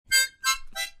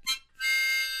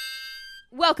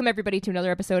Welcome everybody to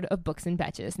another episode of Books and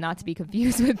Betches, not to be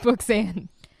confused with Books and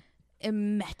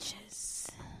Metches.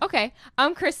 Okay,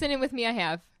 I'm Kristen, and with me I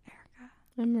have Erica.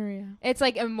 I'm Maria. It's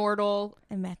like Immortal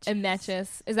and Metches.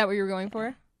 Metches. Is that what you were going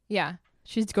for? Yeah.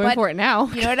 She's going for it now.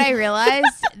 You know what I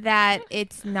realized? That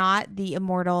it's not the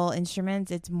immortal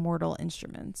instruments, it's mortal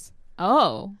instruments.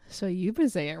 Oh. So you've been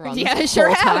saying it wrong Yeah, this sure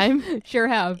whole have. time. Sure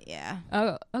have. Yeah.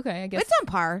 Oh, okay, I guess. It's on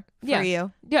par for Yeah.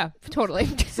 you. Yeah, totally.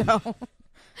 So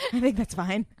I think that's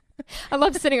fine. I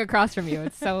love sitting across from you.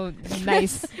 It's so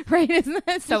nice. Right? Isn't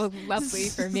it? So lovely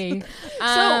for me.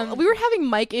 So we were having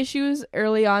mic issues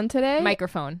early on today.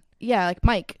 Microphone. Yeah, like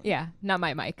mic. Yeah, not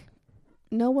my mic.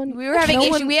 No one. We were having no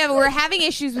issues. one- We're having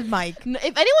issues with Mike. If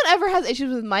anyone ever has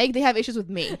issues with Mike, they have issues with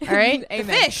me. All right. Amen.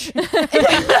 Fish.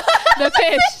 The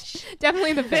fish.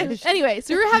 Definitely the fish. Anyway,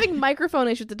 so we were having microphone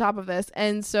issues at the top of this,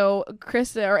 and so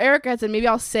Krista or Erica had said maybe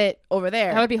I'll sit over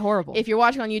there. That would be horrible. If you're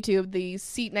watching on YouTube, the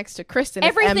seat next to Kristen,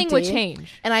 Everything is would empty.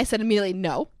 change. And I said immediately,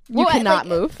 no, you Well, cannot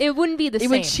like, move. It wouldn't be the It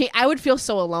same. would I would feel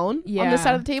so alone on Yeah. this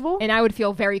side of the table. And I would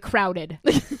feel very crowded.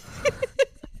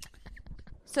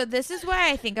 So this is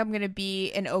why I think I'm gonna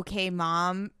be an okay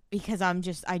mom, because I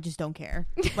just don't care.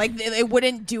 Like it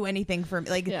wouldn't do anything for me.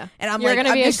 Like, Yeah. and I'm You're like, gonna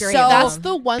I'm be a just great so mom. That's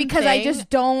the one because thing I just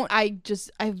don't. I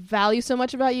value so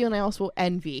much about you, and I also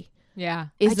envy Yeah.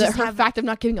 is I the just her have- fact of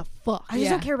not giving a fuck. I just Yeah.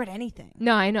 don't care about anything.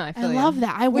 No, I know. I I feel love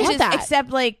that. I Which want is that. except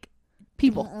like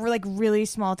People like really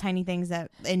small, tiny things that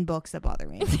in books that bother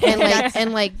me.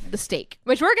 and like the steak.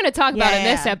 Which we're going to talk about in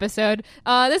Yeah. this episode.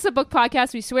 This is a book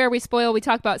podcast. We swear, we spoil, we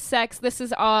talk about sex. This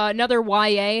is another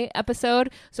YA episode,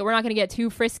 so we're not going to get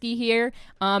too frisky here.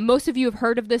 Most of you have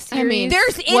heard of this series. I mean,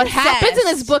 There's what incest. happens in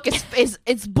this book is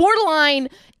it's borderline.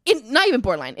 Not even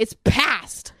borderline. It's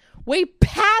past, way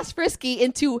past frisky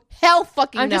into hell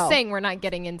fucking. I'm just no. saying we're not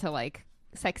getting into like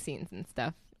sex scenes and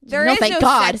stuff. There No, is thank no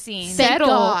God. sex scene. Thank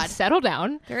God. Settle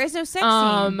down. There is no sex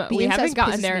scene. The We haven't incest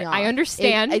gotten pisses there. me I off.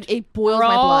 understand. It boils We're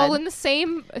my all blood. in the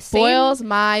same. Boils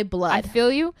my I blood.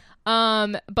 feel you.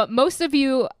 But most of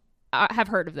you have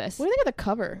heard of this, What do you think of the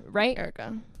cover, right?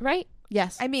 Erica? Right.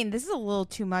 Yes, I mean, this is a little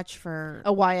too much for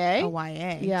a YA. a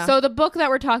YA. Yeah. So the book that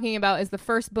we're talking about is the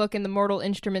first book in the Mortal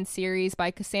Instruments series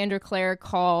by Cassandra Clare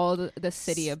called The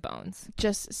City of Bones.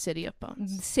 just City of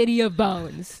Bones. City of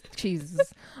Bones.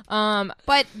 Jesus.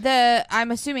 But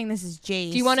I'm assuming this is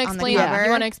Jace. Do you want to on the explain? cover. You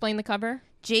want to explain the cover?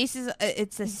 Jace is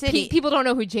it's a city. People don't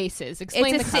know who Jace is.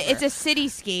 Explain the cover. It's a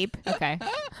cityscape. Okay.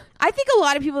 I think a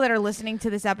lot of people that are listening to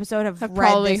this episode have read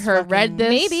probably this read this.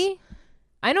 Maybe.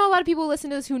 I know a lot of people listen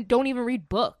to this who don't even read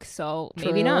books, so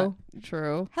maybe not.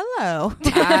 True. Hello.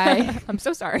 I'm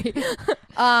so sorry.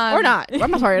 Or not.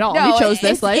 I'm not sorry at all. No, you chose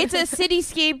this. it's, Like it's a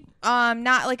cityscape.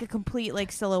 Not like a complete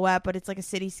like silhouette, but it's like a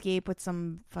cityscape with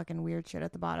some fucking weird shit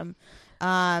at the bottom.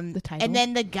 The title. And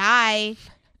then the guy,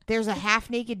 there's a half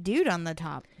naked dude on the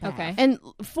top. Okay. And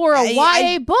for a I-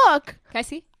 YA book, Can I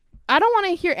see? I don't want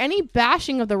to hear any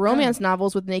bashing of the romance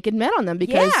novels with naked men on them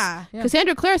because Yeah. Yeah.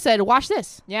 Cassandra Clare said, "Watch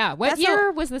this." Yeah. What That's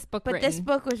year was this book But written? this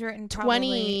book was written probably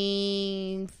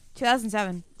 20.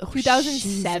 2007.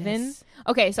 2007. Jesus.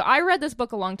 Okay, so I read this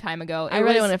book a long time ago. I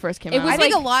read it when it first came it out. was I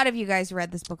think like- a lot of you guys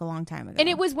read this book a long time ago. And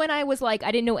it was when I was like,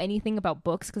 I didn't know anything about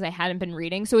books because I hadn't been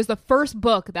reading. So it was the first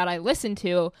book that I listened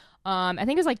to. I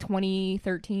think it was like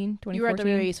 2013, 2014. You were at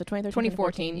WWE, so 2013,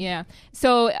 2014, yeah.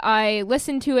 So I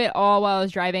listened to it all while I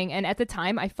was driving, and at the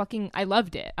time, I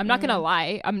loved it. I'm not gonna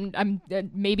lie. I'm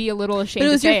maybe a little ashamed. But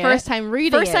it was to your say first time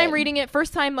reading First it. time reading it.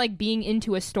 First time like being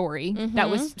into a story that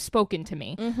was spoken to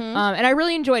me, and I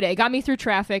really enjoyed it. It got me through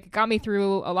traffic. It got me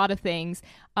through a lot of things.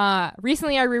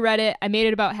 Recently, I reread it. I made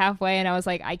it about halfway, and I was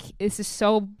like, this is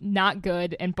so not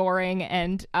good and boring.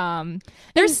 And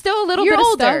there's still a little You're bit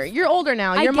older. of stuff. You're older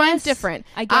now. I Your mind's guess. different.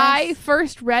 I guess. I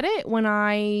first read it when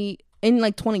in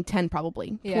like 2010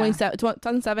 probably. Yeah.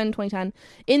 2007, 2010.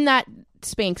 In that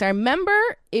span. 'Cause I remember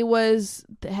it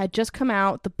had just come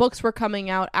out. The books were coming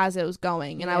out as it was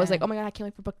going. And I was Yeah. like, oh my God, I can't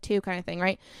wait for book 2 kind of thing,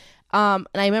 right? And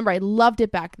I remember I loved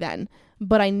it back then.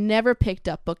 But I never picked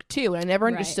up book 2. And I never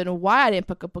Right. understood why I didn't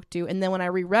pick up book 2. And then when I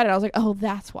reread it, I was like, oh,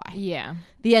 that's why. Yeah.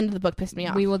 The end of the book pissed me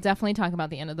off. We will definitely talk about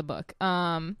the end of the book.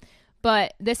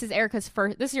 But this is Erica's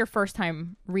first. This is your first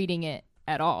time reading it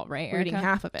at all, right, Erica? reading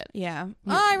half of it. Yeah.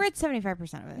 Oh, I read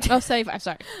 75% of it. Oh, 75.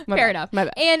 Sorry. My Fair bad. enough. My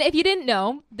bad. And if you didn't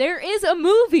know, there is a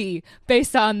movie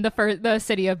based on the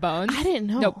City of Bones. I didn't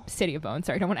know. No, City of Bones.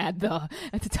 Sorry, I don't want to add the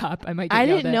at the top. I might. Get I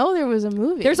yelled didn't at. know there was a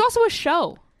movie. There's also a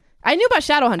show. I knew about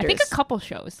Shadowhunters. I think a couple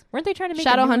shows. Weren't they trying to make a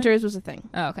new one? Shadowhunters was a thing.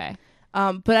 Oh, okay.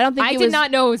 But I don't think I did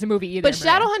not know it was a movie either. But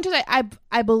Shadowhunters,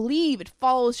 I believe it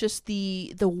follows just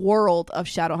the world of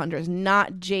Shadowhunters,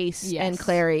 not Jace and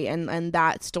Clary and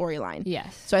that storyline.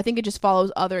 Yes. So I think it just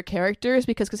follows other characters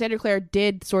because Cassandra Clare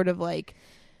did sort of like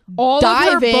all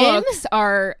dive of her in. books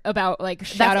are about like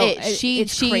shadow. That's it.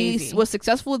 She was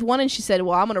successful with one, and she said,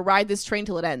 "Well, I'm going to ride this train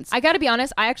till it ends." I got to be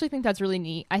honest. I actually think that's really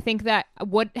neat. I think that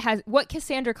what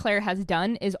Cassandra Clare has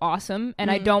done is awesome, and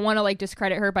I don't want to like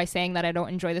discredit her by saying that I don't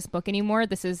enjoy this book anymore.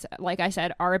 This is, like I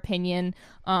said, our opinion.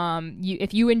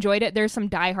 If you enjoyed it, there's some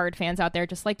diehard fans out there,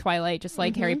 just like Twilight, just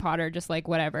like Harry Potter, just like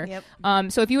whatever.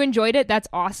 Yep. So if you enjoyed it, that's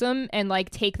awesome, and like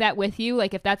take that with you.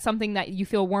 Like if that's something that you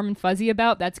feel warm and fuzzy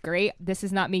about, that's great. This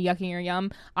is not me yucking or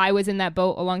yum. I was in that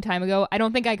boat a long time ago. I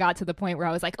don't think I got to the point where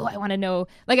I was like, oh, I want to know.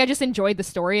 Like I just enjoyed the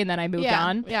story and then I moved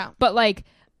on. Yeah. But like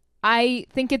I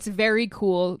think it's very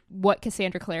cool what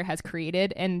Cassandra Clare has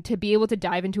created, and to be able to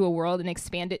dive into a world and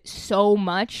expand it so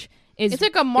much it's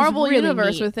like a Marvel really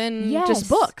universe neat. within Yes. just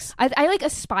books. I like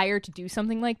aspire to do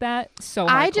something like that. So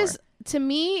hardcore. To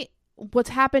me, what's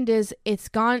happened is it's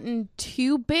gotten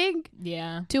too big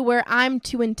to where I'm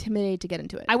too intimidated to get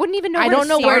into it. I wouldn't even know. I don't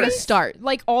know where to start.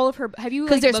 Like all of her, have you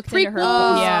because like, there's looked into her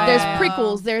prequels, books? there's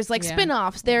prequels, there's like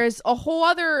spin-offs, there's a whole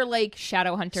other like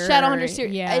Shadowhunter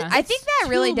series. Yeah, I think that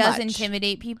really does much.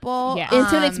 intimidate people. Yeah. It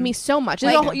intimidates me so much.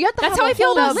 like, You have to that's have how a I feel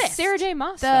whole about list. Sarah J.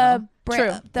 Maas. The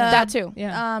True. That too.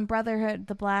 Yeah. Brotherhood,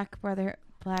 the Black Hood.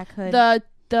 The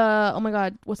oh my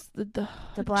god, what's the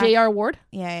Black J.R. Ward?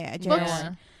 Yeah, books?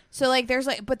 J.R. So like there's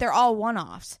like, but they're all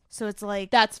one-offs. So it's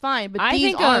like That's fine, but I these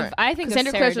think aren't. I think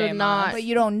Cassandra of Sarah Clare's J. are not. but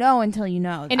you don't know until you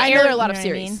know. And I know Eric- there are a lot of you know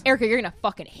what I series. mean? Erica, you're gonna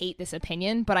fucking hate this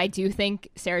opinion, but I do think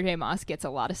Sarah J. Maas gets a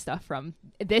lot of stuff from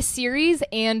this series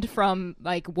and from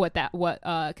like what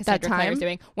Cassandra Clare is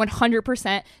doing.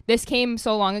 100%. This came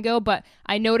so long ago, but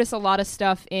I notice a lot of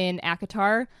stuff in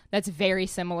ACOTAR that's very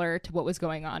similar to what was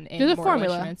going on in There's a Mortal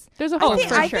formula. Instruments. There's a I whole think,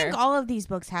 for I sure. think all of these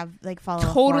books have like follow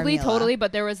a formula. Totally,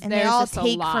 but there's and they all just a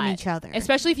take lot from each other.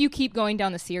 especially if you keep going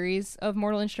down the series of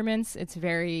Mortal Instruments. It's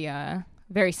very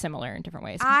very similar in different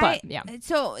ways. But yeah,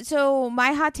 So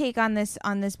my hot take on this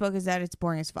book is that it's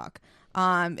boring as fuck.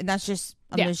 And that's just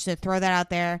I'm just to throw that out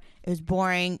there. It was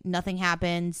boring. Nothing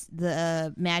happens.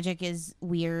 The magic is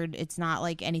weird. It's not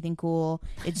like anything cool.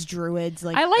 It's druids.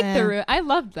 Like I like the I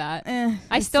loved that.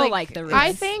 I still like the Ruins.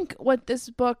 I think what this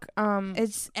book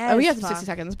it's we have fuck. 60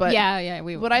 seconds, but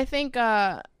what I think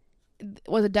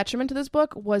was a detriment to this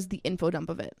book was the info dump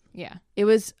of it. Yeah, It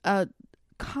was a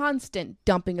constant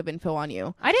dumping of info on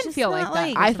you. I didn't just feel not like that.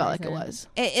 like- I felt like it was.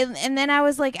 And then I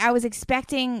was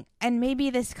expecting, and maybe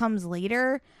this comes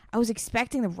later. I was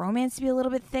expecting the romance to be a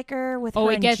little bit thicker with her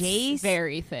it and gets Jace.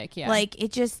 very thick. Yeah, Like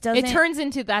it just doesn't. it turns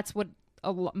into that's what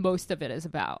most of it is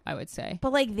about. I would say.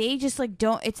 But like they just like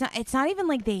don't. It's not even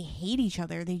like they hate each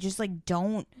other. They just like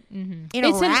don't interact.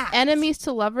 It's an enemies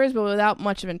to lovers, but without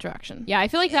much of interaction. Yeah, I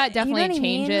feel like that You know definitely what I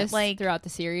mean? changes Like- throughout the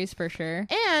series for sure.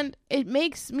 And it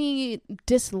makes me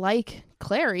dislike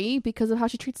Clary because of how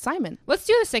she treats Simon. Let's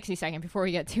do a 60-second before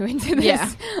we get too into this.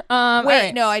 Yeah. All Wait,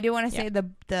 right. no, I do want to say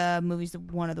the movie's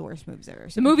one of the worst movies I've ever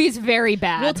The seen. movie's very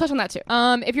bad. We'll touch on that too.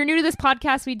 If you're new to this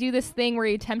podcast, we do this thing where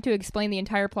we attempt to explain the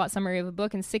entire plot summary of a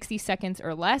book in 60 seconds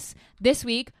or less. This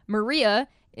week, Maria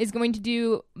is going to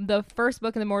do the first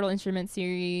book in the Mortal Instruments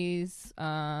series,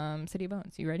 City of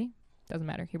Bones. You ready? Doesn't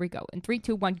matter. Here we go. In 3,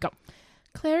 2, 1, go.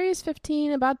 Clary is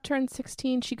 15, about to turn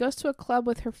 16. She goes to a club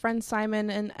with her friend Simon,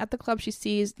 and at the club she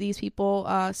sees these people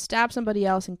stab somebody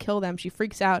else and kill them. She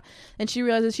freaks out, and she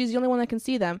realizes she's the only one that can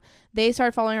see them. They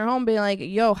start following her home, being like,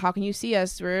 yo, how can you see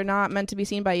us? We're not meant to be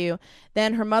seen by you.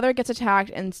 Then her mother gets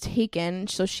attacked and taken,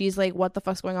 so she's like, what the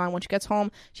fuck's going on? When she gets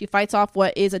home, she fights off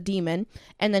what is a demon,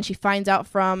 and then she finds out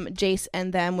from Jace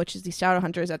and them, which is the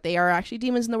Shadowhunters, that they are actually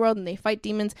demons in the world, and they fight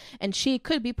demons, and she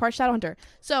could be part Shadowhunter.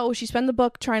 So she spends the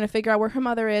book trying to figure out where her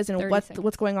mother is and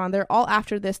what's going on. They're all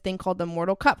after this thing called the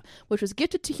Mortal Cup, which was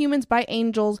gifted to humans by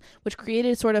angels, which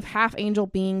created sort of half angel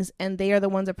beings, and they are the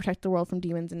ones that protect the world from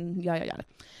demons and yada yada.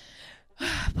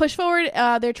 Push forward,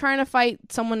 they're trying to fight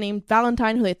someone named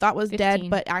Valentine, who they thought was 15. dead,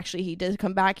 but actually he did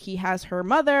come back. He has her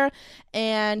mother,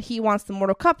 and he wants the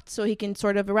Mortal Cup so he can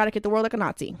sort of eradicate the world like a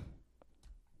Nazi.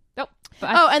 Nope.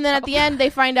 And then at the end,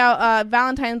 they find out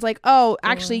Valentine's like, oh,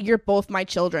 actually, you're both my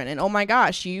children. And oh my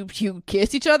gosh, you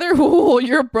kiss each other? Oh,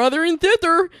 you're brother and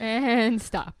sister. And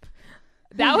stop.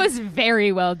 That was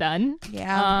very well done.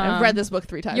 Yeah. I've read this book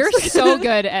 3 times. You're so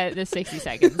good at the 60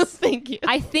 seconds. Thank you.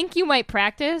 I think you might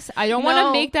practice. I don't want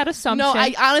to make that assumption. No,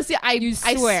 I honestly, I You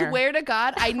swear. swear to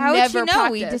God, I How never would you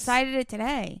know? We practiced. decided it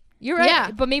today. You're right.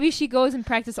 Yeah. But maybe she goes and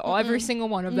practices every single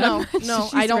one of them. No,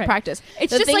 I don't practice.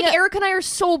 It's just like Eric and I are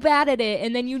so bad at it,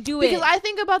 and then you do it. Because I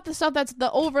think about the stuff that's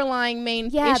the overlying main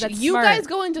issue. That's you smart. guys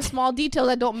go into small details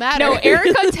that don't matter. No,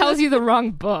 Erica tells you the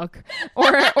wrong book,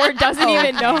 or doesn't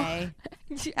even know.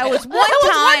 That was one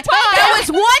time. That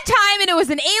was one time, and it was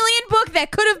an alien book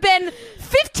that could have been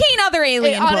 15 other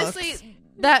alien books. Honestly,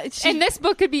 and this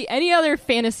book could be any other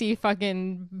fantasy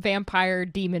fucking vampire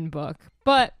demon book.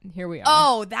 But here we are.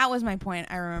 Oh, that was my point.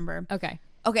 I remember.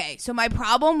 Okay, so my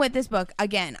problem with this book,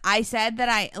 again, I said that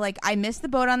I missed the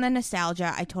boat on the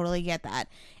nostalgia. I totally get that.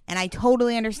 And I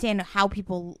totally understand how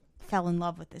people fell in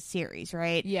love with this series,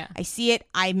 right? Yeah. I see it.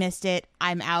 I missed it.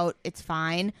 I'm out. It's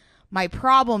fine. My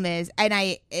problem is, and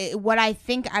what I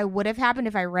think I would have happened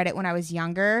if I read it when I was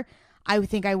younger, I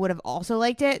think I would have also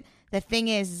liked it. The thing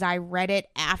is I read it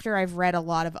after I've read a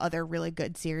lot of other really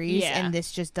good series, and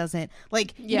this just doesn't,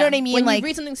 like, you know what I mean? When like, you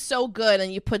read something so good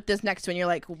and you put this next to it and you're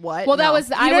like, what? Well, that was,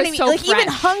 you I know was what I mean? so like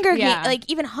fresh.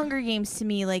 even Hunger Games to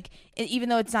me, like, even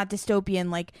though it's not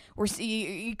dystopian, like,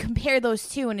 you compare those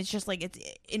two and it's just like it's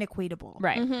inequatable,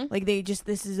 right? Like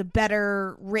this is a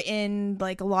better written,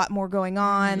 like a lot more going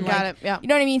on. Got it. Yeah, you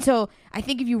know what I mean. So I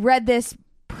think if you read this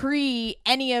pre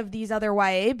any of these other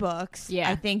YA books,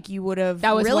 I think you would have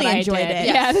really enjoyed it.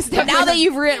 Yeah, but now that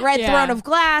you've read Throne of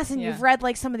Glass and Yeah. you've read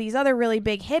like some of these other really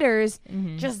big hitters,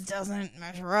 just doesn't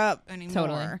measure up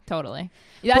anymore. Totally.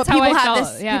 That's but how people I have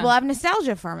felt. this. People have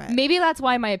nostalgia from it. Maybe that's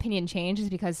why my opinion changed, is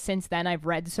because since then I've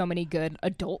read so many good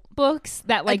adult books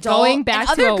that, like, Adult, going back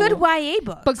and to other good YA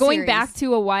books, but going series. back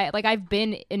to a YA, like, I've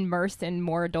been immersed in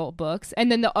more adult books,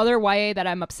 and then the other YA that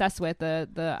I'm obsessed with,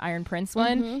 the Iron Prince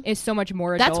one, is so much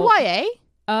more adult. that's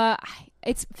YA.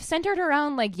 It's centered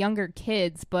around, like, younger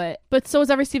kids, but so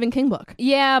is every Stephen King book.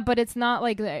 yeah, but it's not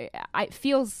like it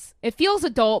feels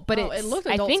adult, but it looks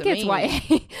adult I think to it's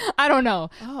me. YA. I don't know.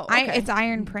 Oh, It's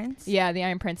Iron Prince. Yeah, the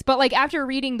Iron Prince. But, like, after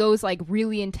reading those, like,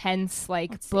 really intense,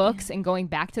 like, books and going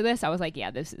back to this, I was like,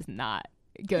 yeah, this is not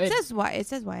good. It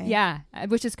says YA. Yeah,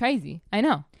 which is crazy. I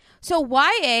know. So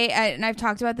YA, and I've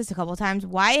talked about this a couple of times,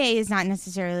 YA is not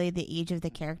necessarily the age of the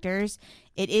characters.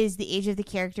 It is the age of the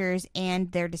characters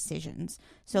and their decisions.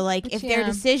 So, like, if their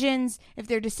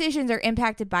decisions are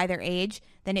impacted by their age,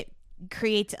 then it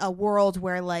creates a world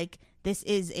where, like, this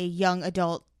is a young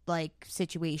adult, like,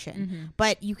 situation.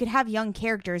 But you could have young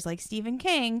characters like Stephen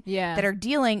King that are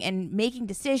dealing and making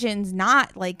decisions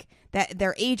not like that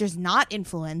their age is not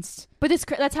influenced. But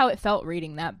that's how it felt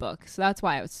reading that book. So that's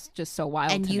why it was just so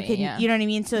wild and to you me. can you know what I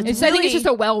mean? So it's I think it's just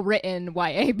a well-written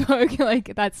YA book.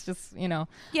 Like, that's just,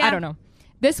 I don't know.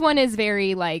 This one is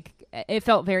very, like, it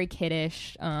felt very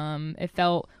kiddish. It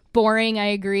felt boring. I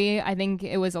agree. I think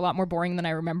it was a lot more boring than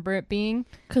I remember it being,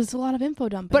 because it's a lot of info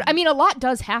dumping. But I mean, a lot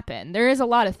does happen. There is a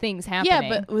lot of things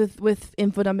happening. Yeah, but with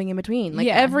info dumping in between, like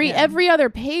every other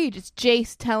page, it's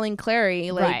Jace telling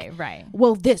Clary, like, right.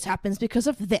 Well, this happens because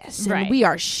of this, and Right. we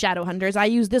are shadow hunters. I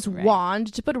use this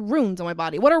wand to put runes on my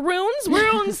body. What are runes?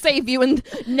 Runes save you, and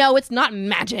no, it's not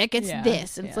magic. It's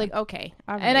this. And it's like, okay,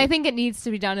 all right. And I think it needs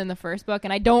to be done in the first book.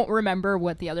 And I don't remember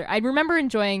what the other. I remember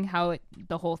enjoying how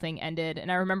the whole thing ended,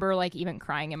 and I remember, like, even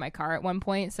crying in my car at one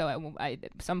point. So at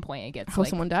some point it gets how like,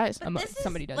 someone dies.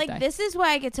 Somebody does like die. This is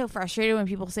why I get so frustrated when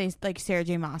people say, like, Sarah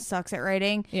J. Maas sucks at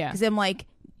writing. Yeah, because I'm like,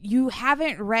 you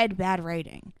haven't read bad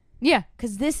writing. Yeah,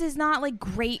 because this is not, like,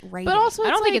 great writing. But also, I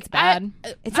don't think it's bad.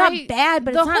 It's not bad,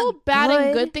 but the it's not whole bad good.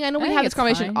 and good thing. I know we have this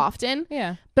conversation often.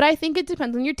 Yeah, but I think it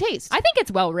depends on your taste. I think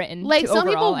it's well written. Like, some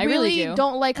overall. people really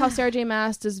don't like how Sarah J.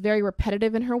 Maas is very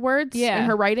repetitive in her words, in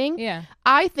her writing. Yeah,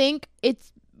 I think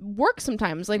it's works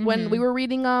sometimes. Like when we were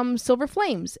reading Silver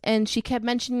Flames, and she kept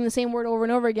mentioning the same word over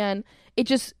and over again. It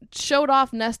just showed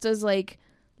off Nesta's, like,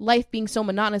 life being so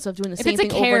monotonous of doing the same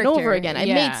thing over and over again.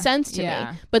 It made sense to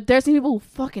me. But there's some people who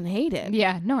fucking hate it.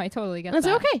 Yeah, no, I totally get that. And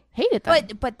it's okay, hate it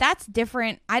then. But that's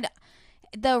different.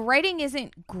 The writing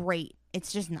isn't great.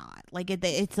 It's just not. Like,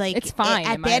 it's like, it's fine.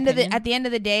 At the end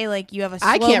of the day, like, you have a slow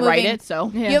I can't write it,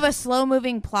 so you have a slow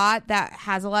moving plot that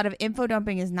has a lot of info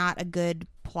dumping is not a good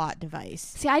plot device.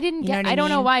 See, I didn't get. I don't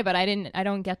know why, but I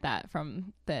don't get that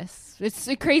from this. It's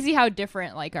crazy how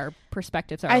different, like, our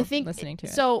perspectives are. I think listening to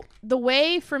it. So the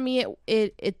way for me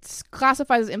it's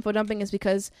classified as info dumping is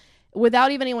because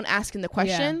without even anyone asking the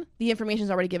question, the information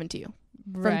is already given to you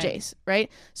from Jace,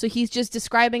 right? So he's just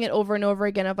describing it over and over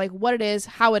again of, like, what it is,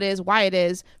 how it is, why it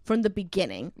is from the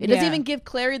beginning. It doesn't even give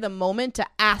Clary the moment to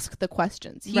ask the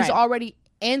questions. He's already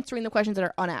answering the questions that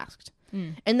are unasked.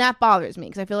 And that bothers me,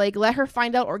 because I feel like, let her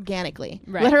find out organically.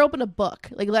 Let her open a book.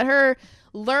 Like, let her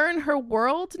learn her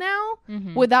world now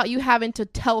without you having to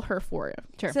tell her for it.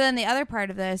 Sure. So then the other part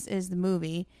of this is the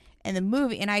movie. And the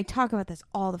movie, and I talk about this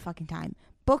all the fucking time.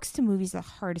 Books to movies are the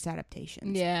hardest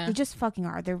adaptations. Yeah. They just fucking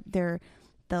are. They're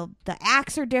the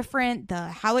acts are different. The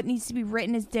how it needs to be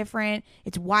written is different.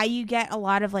 It's why you get a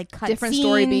lot of like cut Different scenes.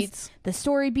 story beats. The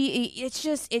story beat. It's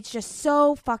just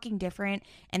so fucking different,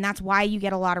 and that's why you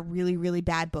get a lot of really really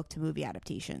bad book to movie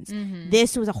adaptations.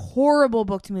 This was a horrible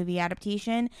book to movie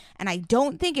adaptation, and I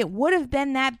don't think it would have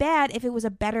been that bad if it was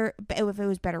better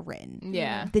written.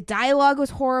 Yeah. The dialogue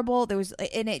was horrible.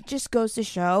 And it just goes to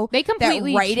show They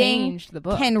completely that writing changed the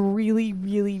book. can really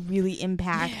really really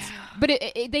impact. But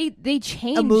they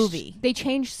changed a movie. They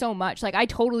changed so much. Like I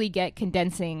totally get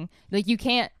condensing. Like you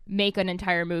can't make an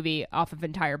entire movie off of an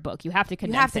entire book. You have to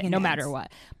condense it no matter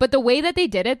what. But the way that they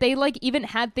did it, they like even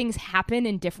had things happen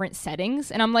in different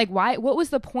settings. And I'm like, why? What was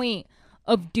the point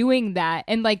of doing that?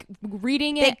 And like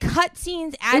reading it, They cut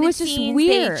scenes, added it was just scenes.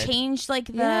 weird. They changed like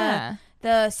Yeah.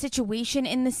 the situation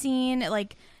in the scene.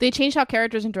 Like They changed how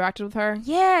characters interacted with her.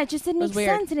 yeah, it just didn't was make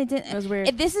weird. sense, and it didn't. It was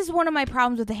weird. This is one of my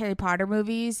problems with the Harry Potter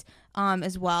movies,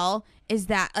 as well. Is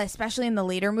that especially in the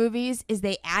later movies, is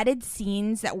they added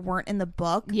scenes that weren't in the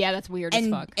book. yeah, that's weird as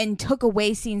And, fuck. and took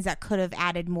away scenes that could have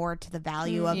added more to the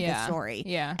value of the story.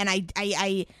 Yeah. And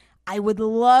I would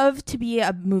love to be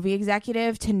a movie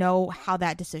executive to know how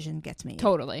that decision gets made.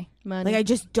 Totally. Money. Like I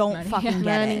just don't Money. fucking Yeah. get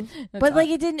Money. it. That's But all. like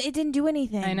it didn't do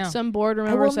anything. I know. Some board I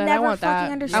member will said, never I want that. fucking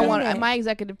I understand want it. my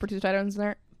executive producer items in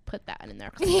there. Put that in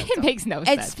there. It makes no And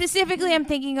sense. specifically, I'm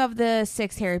thinking of the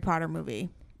 6th Harry Potter movie.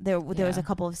 There was a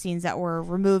couple of scenes that were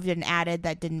removed and added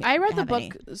that didn't. I read the have book,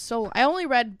 any. so I only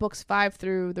read books 5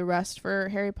 through the rest for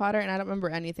Harry Potter, and I don't remember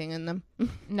anything in them.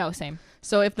 No, same.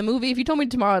 So if you told me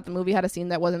tomorrow that the movie had a scene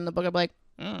that wasn't in the book, I'd be like,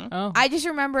 Oh. I just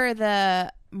remember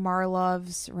the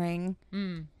Marlove's ring.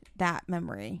 Mm. That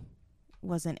memory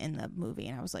wasn't in the movie,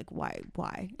 and I was like, why?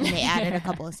 And they added a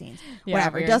couple of scenes. Yeah,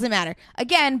 Whatever, weird. doesn't matter.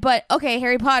 Again, but okay,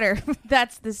 Harry Potter.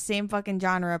 That's the same fucking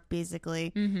genre,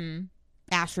 basically. Mm-hmm.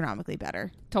 Astronomically better.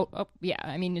 Yeah,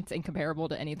 I mean, it's incomparable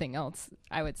to anything else,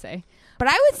 I would say. But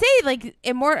I would say, like,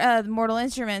 Mortal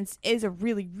Instruments is a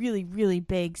really, really, really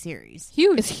big series.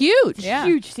 Huge. it's huge. Yeah.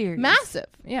 Huge series. Massive.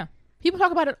 Yeah. People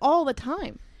talk about it all the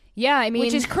time. Yeah, I mean...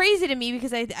 Which is crazy to me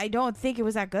because I don't think it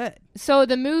was that good. So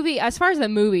the movie, as far as the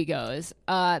movie goes,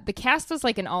 the cast was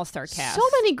like an all-star cast. So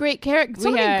many great characters.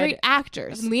 So We many had great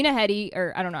actors. Lena Headey,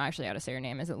 or I don't know actually how to say her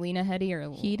name. Is it Lena Headey or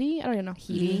Heidi? I don't even know.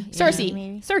 Headey? Cersei. Yeah.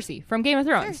 Maybe. Cersei from Game of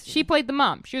Thrones. Cersei. She played the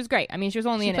mom. She was great. I mean, she was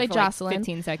only She in it played for Jocelyn. like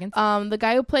 15 seconds. The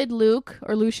guy who played Luke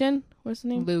or Lucian, what's his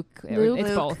name? Luke. Luke. It's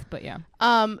Luke. both, but yeah.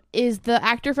 Is the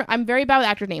actor from, I'm very bad with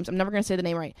actor names. I'm never going to say the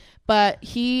name right. But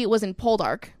he was in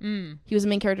Poldark. Mm. He was the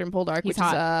main character in Poldark, He's which is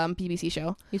hot. a BBC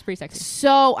show. He's pretty sexy.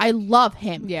 So I love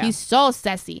him. Yeah. He's so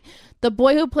sassy. The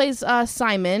boy who plays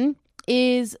Simon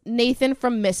is Nathan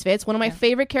from Misfits, one of my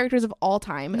favorite characters of all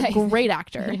time. A great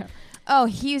actor. Yeah. Oh,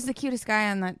 he's the cutest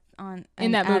guy in that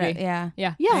movie. Yeah.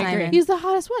 Yeah. Yeah, I agree. he's the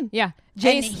hottest one. Yeah.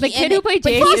 Jace, the he- kid and who played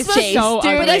but Jace he's is Jace, so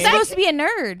dude. ugly. But he's supposed to be a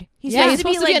nerd. He's Yeah, supposed he's to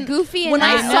be supposed to be like a- goofy and When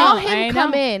I nice. saw know, him I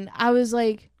come know. in, I was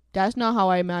like, that's not how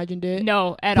I imagined it.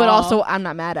 No, at but all. also, I'm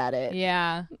not mad at it.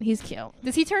 Yeah. He's cute.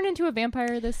 Does he turn into a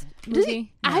vampire this Does movie?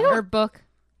 he? I don't- Or book?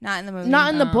 Not in the movie.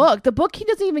 Not in the Oh. book. The book, he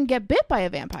doesn't even get bit by a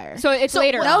vampire. So it's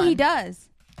later No, on. he does.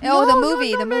 No, the no,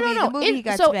 movie. no, The no, movie. no, The movie. He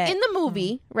got so bit. in the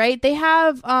movie, right? They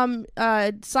have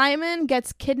Simon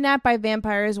gets kidnapped by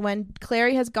vampires when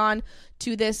Clary has gone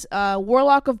to this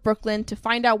warlock of Brooklyn to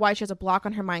find out why she has a block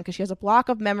on her mind, because she has a block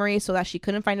of memory, so that she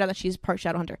couldn't find out that she's part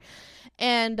Shadowhunter.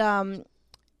 And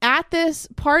at this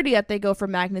party that they go for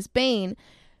Magnus Bane,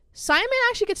 Simon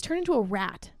actually gets turned into a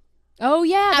rat. Oh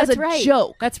yeah, As that's a right.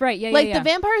 joke. That's right. Yeah, Like yeah. the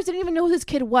vampires didn't even know who this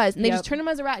kid was, and they Yep. just turned him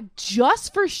as a rat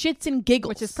just for shits and giggles,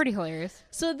 which is pretty hilarious.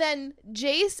 So then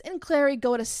Jace and Clary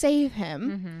go to save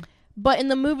him, Mm-hmm. but in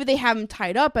the movie they have him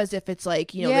tied up as if it's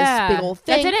like, you know, Yeah. this big old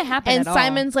That thing. didn't happen And at all.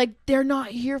 Simon's like, they're not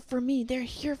here for me. They're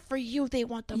here for you. They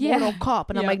want the Yeah. mortal cop.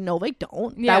 And I'm Yeah. like, no, they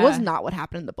don't. Yeah. That was not what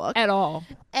happened in the book. At all.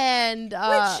 And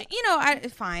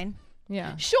Which fine.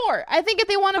 Yeah. sure, I think if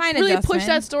they want to Fine really push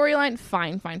that adjustment. storyline,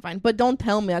 fine. But don't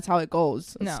tell me that's how it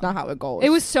goes. No. It's not how it goes. It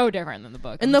was so different than the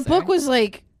book. and I'm the book sorry. was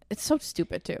like, it's so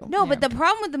stupid too. No, Yeah. but the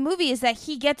problem with the movie is that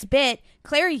he gets bit.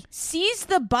 Clary sees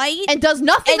the bite. And does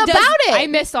nothing And about does- it. I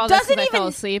missed all this Doesn't because I fell even-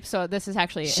 asleep, so this is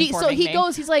actually so informing he me.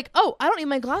 goes, he's like, oh, I don't need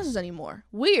my glasses anymore.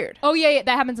 Weird. Oh yeah,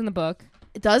 that happens in the book.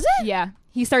 Does it? Yeah.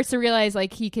 He starts to realize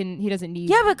like he doesn't need.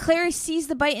 yeah, but Clary sees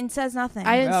the bite and says nothing.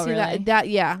 I didn't Oh, see really? that.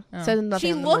 Yeah. Oh. Says nothing she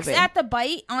in the looks movie. at the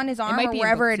bite on his arm might or be in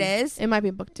wherever book it two. is It might be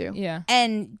in book 2. Yeah.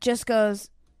 and just goes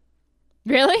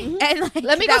Really? and like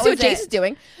Let me go that see what was it. Jace is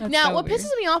doing. That's Now, so what weird.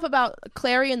 pisses me off about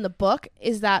Clary in the book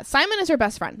is that Simon is her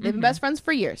best friend. They've been best friends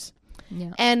for years.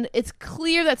 Yeah. And it's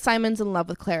clear that Simon's in love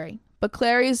with Clary. But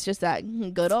Clary's just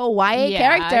that good old YA Yeah,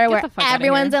 character get where the fuck outta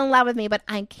everyone's here. in love with me, but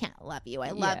I can't love you. I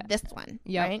love Yeah. this one.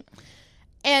 Yep. Right?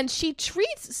 And she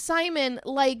treats Simon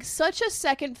like such a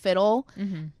second fiddle.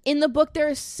 Mm-hmm. In the book, there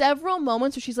are several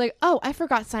moments where she's like, oh, I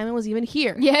forgot Simon was even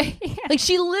here. Yeah. Like,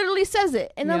 she literally says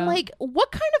it. And I'm Yeah. like,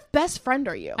 what kind of best friend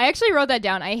are you? I actually wrote that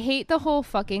down. I hate the whole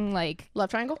fucking, like, Love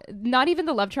triangle? not even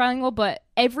the love triangle, but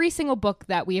every single book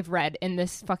that we have read in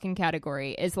this fucking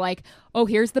category is like, oh,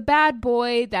 here's the bad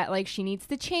boy that, like, she needs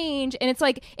to change. And it's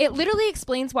like, it literally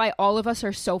explains why all of us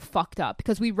are so fucked up,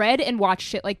 because we read and watched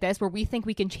shit like this where we think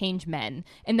we can change men,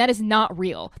 and that is not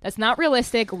real. That's not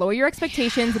realistic. Lower your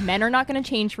expectations. Men are not going to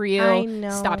change for you. I know.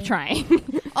 Stop trying.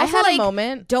 I Also, had like, a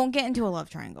moment. don't get into a love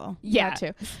triangle. Yeah.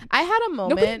 Too. I had a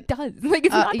Nobody moment. does. Like,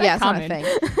 it's not that yeah, it's common. not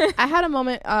a thing. I had a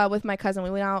moment with my cousin. We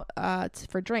went out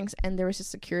for drinks, and there was a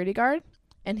security guard,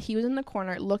 and he was in the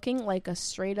corner looking like a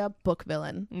straight up book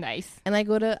villain. Nice. And I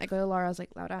go to Laura. I was like,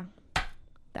 Laura,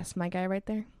 that's my guy right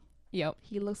there. Yep.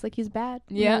 He looks like he's bad.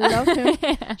 Yeah. I love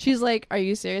him. She's like, are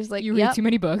you serious? Like, You yep. read too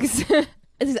many books. I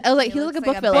was like, He he looks like a looks book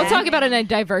like a villain. We'll talk about it in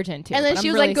Divergent too. And then but she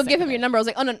I'm was really like, go sick give of him your it. number. I was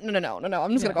like, oh, no.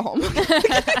 I'm just going to go home.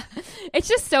 It's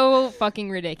just so fucking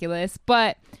ridiculous.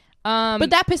 But But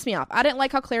that pissed me off. I didn't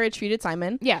like how Clara treated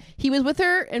Simon. yeah. He was with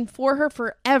her and for her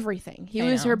for everything. He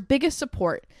I was know. her biggest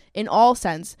support in all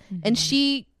sense. Mm-hmm. And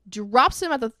she drops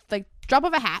him at the drop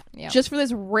of a hat Yep. just for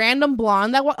this random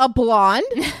blonde. A blonde?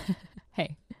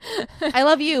 Hey. I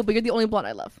love you, but you're the only blonde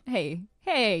I love. Hey.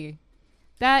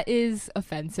 That is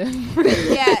offensive.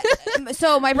 Yeah.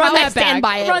 So my Run problem that back. stand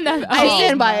by it. Run that. I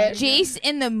stand by it. Jace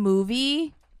in the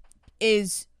movie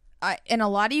is, and a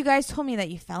lot of you guys told me that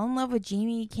you fell in love with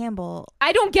Jamie Campbell.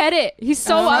 I don't get it. He's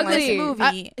so in this ugly.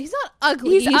 movie. He's not ugly.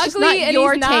 He's just ugly not and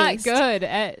your he's not taste. good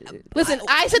at. Listen,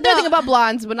 I said nothing about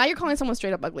blondes, but now you're calling someone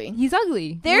straight up ugly. He's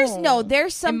ugly. There's No.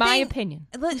 there's something. in my opinion.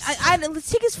 Let's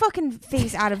take his fucking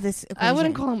face out of this equation. I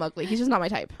wouldn't call him ugly. He's just not my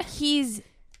type. He's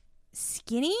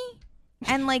skinny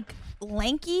and like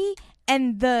lanky,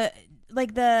 and the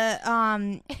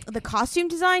costume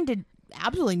design did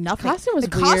absolutely nothing. Costume was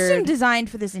the costume weird. design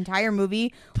for this entire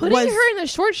movie Putting was her in a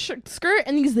short skirt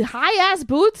and these high ass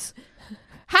boots.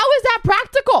 How is that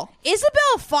practical?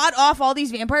 Isabel fought off all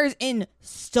these vampires in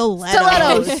stilettos.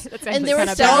 Stilettos. That's And actually there were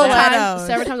kinda several badass.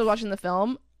 Stilettos. times I was watching the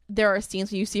film. There are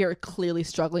scenes where you see her clearly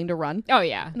struggling to run, Oh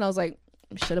yeah. and I was like,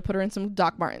 should have put her in some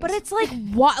Doc Martens. But it's like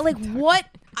what? Like what?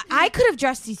 I could have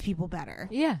dressed these people better.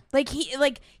 Yeah. Like But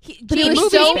Jamie, it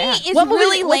was Jamie bad. is what movie-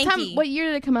 really what lanky. What year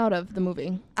did it come out of the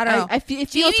movie? I don't know. It feels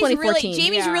Jamie's 2014.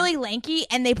 Jamie's Yeah. really lanky,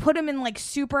 and they put him in like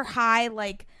super high,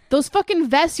 like Those fucking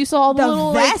vests you saw all the, the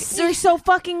little vests are so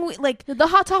fucking like. the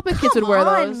Hot Topic kids would Come wear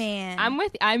on, those. man.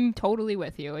 I'm totally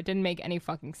with you. It didn't make any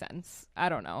fucking sense. I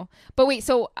don't know. But wait,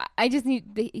 so I just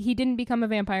need he didn't become a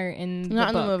vampire in Not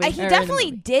in the book, movie. He or in the definitely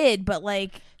movie. did, but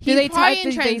like Do they probably type-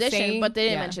 in did they transition, say- but they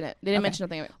didn't Yeah. mention it. They didn't Okay. mention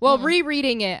nothing of it. Well,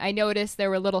 rereading it, I noticed there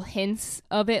were little hints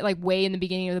of it, like way in the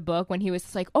beginning of the book when he was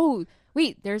just like, "Oh,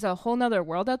 wait, there's a whole nother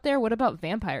world out there. What about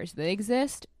vampires? Do they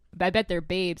exist? I bet they're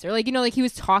babes." Or like, like he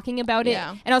was talking about it,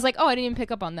 Yeah. and I was like, "Oh, I didn't even pick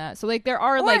up on that." So like, there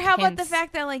are or like, how about the hints.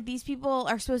 fact that like these people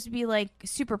are supposed to be like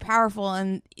super powerful,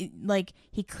 and like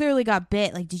he clearly got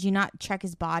bit. Like, did you not check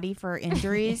his body for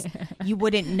injuries? You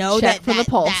wouldn't know Check that for the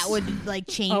pulse. that would like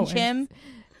change Oh, him.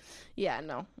 Yeah,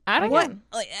 no. I don't What? know.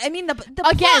 Like, I mean, the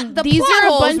Again, plot, the these plot are a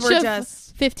holes bunch were of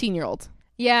just. 15-year-olds.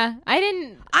 Yeah, I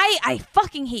didn't. I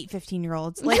fucking hate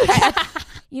 15-year-olds. Like,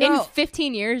 you In know,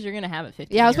 15 years, you're gonna have a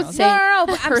 15. Yeah, I was about to say, no,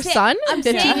 but I'm her saying- son, I'm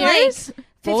 15 saying, years.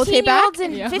 Roll tape back. 15-year-olds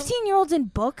in Yeah. 15-year-olds in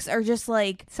books are just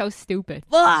like, so stupid.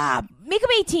 make them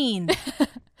 18.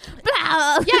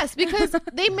 Yes, because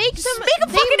they make them make 'em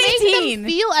they fucking make 18.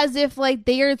 them feel as if like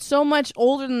they are so much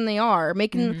older than they are.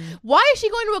 Making why is she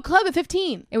going to a club at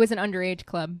 15? It was an underage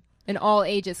club, an all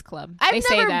ages club. I've They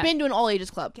say never that. been to an all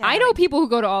ages club. Yeah. I know people who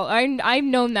go to all. I've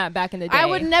known that back in the day. I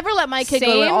would never let my kid go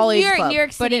to an Same. all age New club.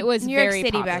 York City, But it was New York very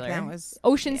City popular. back then was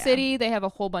Ocean yeah. City, they have a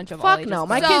whole bunch of all Fuck ages no,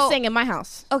 my clubs. kid's So- staying in my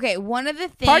house. Okay, one of the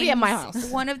things Party at my house.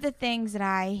 One of the things that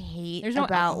I hate There's no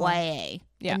about alcohol. YA.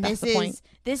 Yeah, and that's this the point.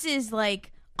 This is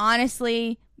like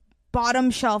honestly bottom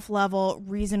shelf level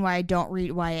reason why I don't read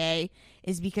YA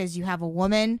is because you have a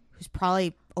woman who's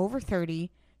probably over 30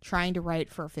 trying to write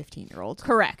for a 15-year-old.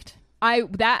 Correct.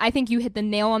 I think you hit the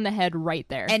nail on the head right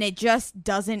there. And it just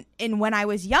doesn't. And when I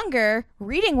was younger,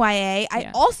 reading YA, I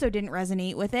Yeah. also didn't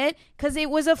resonate with it because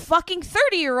it was a fucking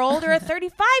 30-year-old or a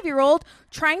 35-year-old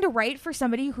trying to write for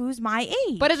somebody who's my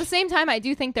age. But at the same time, I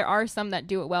do think there are some that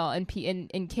do it well, and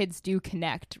kids do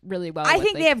connect really well. I with,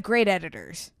 think like- they have great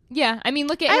editors. Yeah, I mean,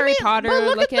 look at Harry Potter.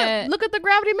 but Look at look at the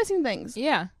Gravity Missing things.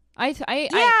 yeah.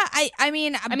 I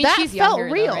mean, that she's felt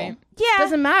younger, real. though, right? yeah.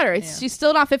 Doesn't matter. She's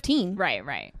still not 15.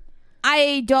 Right.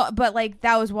 I don't, but like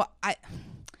that was what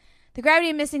the Gravity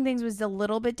of Missing Things was a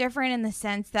little bit different in the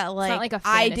sense that like, not like a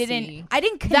I fantasy.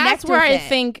 didn't connect. That's where with I it.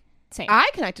 think Same. I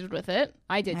connected with it.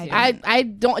 I did too. I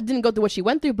didn't go through what she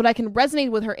went through, but I can resonate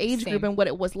with her age Same. group and what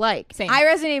it was like. Same. I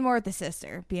resonate more with the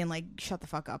sister being like, shut the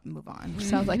fuck up and move on.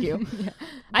 Sounds like you.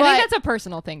 I think that's a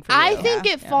personal thing for you. I think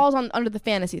it falls under the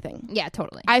fantasy thing. Yeah,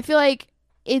 totally. I feel like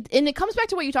it comes back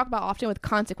to what you talk about often with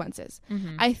consequences.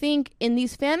 Mm-hmm. I think in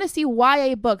these fantasy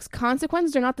YA books,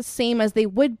 consequences are not the same as they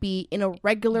would be in a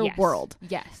regular world.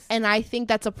 Yes. And I think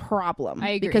that's a problem. I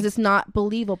agree. Because it's not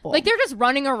believable. Like, they're just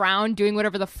running around doing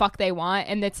whatever the fuck they want,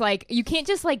 and it's like, you can't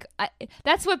just like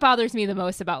that's what bothers me the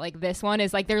most about like this one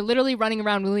is like they're literally running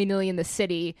around willy-nilly in the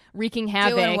city wreaking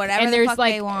havoc, Doing whatever and the there's fuck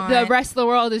like they want. the rest of the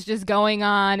world is just going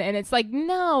on, and it's like,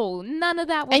 no, none of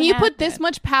that would and you put happen. this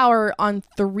much power on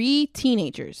 3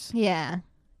 teenagers. Yeah.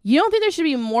 You don't think there should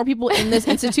be more people in this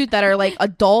institute that are like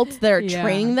adults that are Yeah.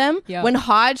 training them? Yep. When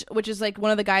Hodge, which is like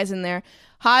one of the guys in there,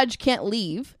 Hodge can't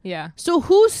leave. Yeah. So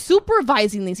who's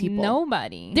supervising these people?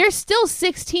 Nobody. They're still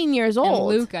 16 years And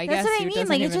old. Luke, I guess. That's what I who mean. doesn't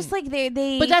Like, it's even- just like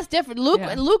they. But that's different.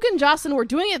 Yeah. Luke and Jocelyn were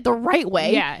doing it the right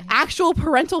way. Yeah. Actual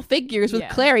parental figures with Yeah.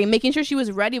 Clary, making sure she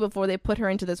was ready before they put her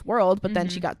into this world, but then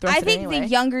she got thrust I in think anyway. the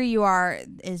younger you are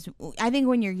I think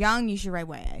when you're young, you should write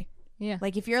YA. Yeah.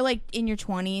 Like if you're like in your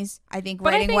 20s, I think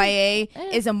But I writing think-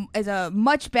 YA is a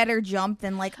much better jump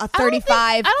than like a I don't think-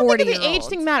 35, I don't 40 think the year age old.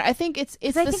 thing matter. I think it's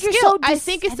I the think you're skill. so I dis-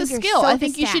 think it's I the think you're skill. so I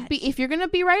think you should be detached. if you're going to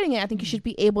be writing it. I think you should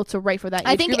be able to write for that.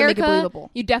 I age think group and make it Erica,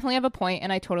 believable. you definitely have a point,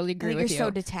 and I totally I agree think with you're you.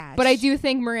 so detached. But I do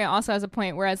think Maria also has a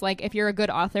point. Whereas, like, if you're a good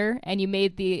author and you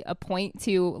made a point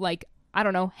to like, I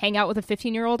don't know, hang out with a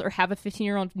 15-year-old or have a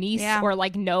 15-year-old niece Yeah. or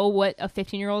like know what a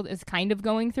 15-year-old is kind of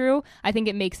going through, I think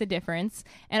it makes a difference.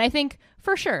 And I think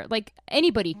for sure, like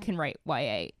anybody can write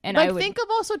YA. And But I would think of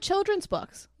also children's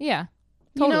books. yeah,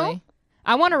 You know? totally.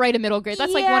 I want to write a middle grade.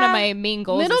 That's like one of Yeah. my main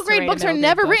goals. Middle is to grade write a books are middle grade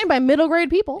never book. written by middle grade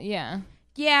people. Yeah.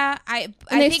 Yeah, I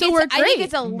they think still it's, work I think great.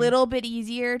 it's a little bit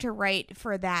easier to write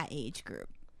for that age group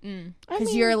Mm.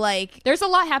 because you're like There's a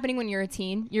lot happening when you're a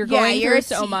teen. You're yeah, going you're through a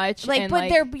so teen- much. like and,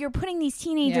 but you're putting these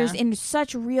teenagers Yeah. in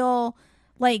such real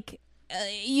like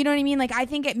you know what I mean? Like I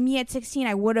think at 16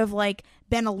 I would have like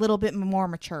been a little bit more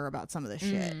mature about some of this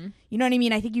shit. You know what I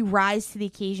mean? I think you rise to the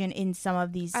occasion in some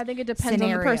of these I think it depends on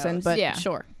the person, scenarios. but Yeah.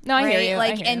 sure. No, I right? hear you.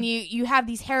 Like, I hear and you. you have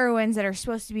these heroines that are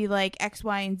supposed to be like X,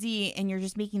 Y, and Z, and you're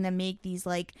just making them make these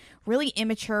like really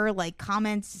immature like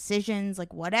comments, decisions,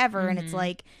 like whatever. And it's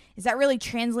like, is that really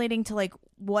translating to like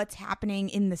what's happening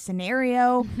in the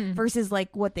scenario versus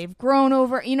like what they've grown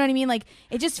over? You know what I mean? Like,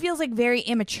 it just feels like very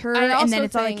immature, I and also then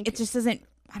it's all like think- it just doesn't.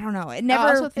 I don't know. It I never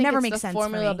also think never it's makes the sense.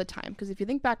 formula for me. of the time, because if you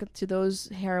think back to those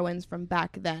heroines from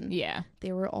back then, Yeah.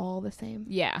 they were all the same.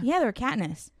 Yeah. Yeah, they're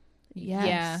Katniss. Yes.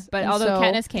 Yeah. But And although so-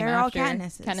 Katniss came they're all after.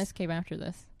 Katnisses. Katniss came after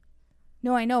this.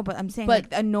 No, I know, but I'm saying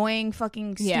But- like annoying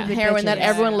fucking Yeah. stupid heroine that bitches.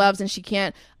 everyone loves, and she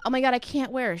can't. Oh my god, I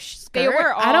can't wear a skirt. They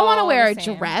were I don't want to all wear a the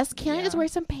same. dress. Can't I just Yeah. wear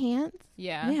some pants?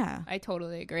 Yeah. Yeah. I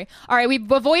totally agree. All right, we've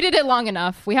avoided it long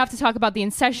enough. We have to talk about the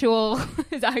incestual.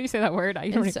 Is that how you say that word? I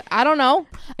don't even- I don't know.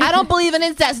 I don't believe in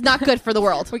incest. Not good for the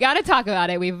world. We got to talk about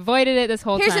it. We've avoided it this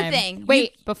whole Here's the time. thing.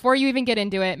 Wait, before you even get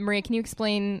into it, Maria, can you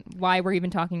explain why we're even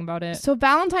talking about it? So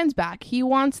Valentine's back. He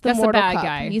wants the That's the Mortal bad Cup.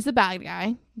 guy. He's the bad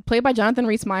guy, played by Jonathan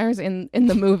Rhys-Meyers in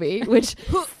the movie, which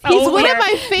he's Oh, one of weird.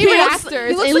 my favorite He looks- actors.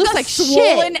 He looks He like looks a like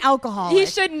swollen shit. alcoholic. He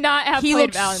should not have He played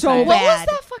looks Valentine. so What bad. was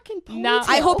that fucking ponytail? Not-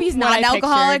 I hope he's What not I an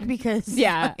alcoholic pictured. because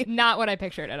Yeah, not what I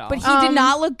pictured at all. But he did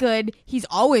not look good. He's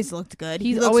always looked good.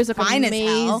 He's he looks always looked fine amazing.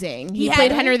 as hell. He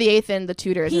played Henry VIII in The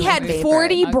Tudors. He and had my favorite.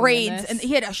 40 Oh, braids, goodness. and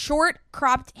he had a short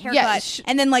cropped haircut, Yeah,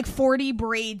 and then like 40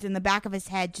 braids in the back of his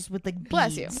head, just with like beads.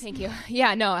 Bless you. Thank you.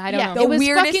 Yeah, no, I don't Yeah, know. it was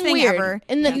weirdest fucking thing weird. ever.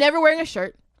 And then never wearing a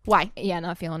shirt. Why? Yeah,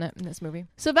 not feeling it in this movie.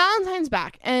 So Valentine's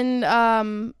back, and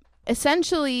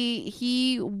essentially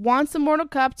he wants the Mortal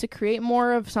Cup to create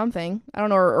more of something. I don't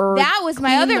know. Or That was my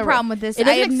clean other the- problem with this. It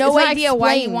I doesn't have ex- no it's not idea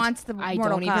why he explained. wants the I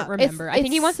Mortal don't Cup. even remember. I think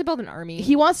he it's- wants to build an army.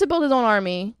 He wants to build his own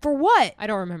army For what? I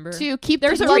don't remember. to keep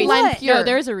There's the a reason. bloodline pure. No,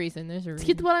 there's a reason. There's a to reason.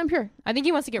 keep the bloodline pure. I think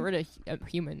he wants to get rid of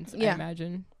humans. I Yeah.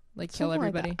 imagine, like kill Something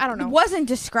like that. everybody. I don't know. It wasn't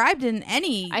described in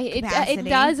any It capacity.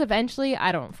 does eventually.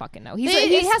 I don't fucking know. He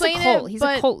has explain a cult. it, He's a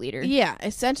but- cult leader. Yeah,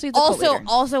 essentially. It's a cult leader.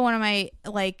 Also one of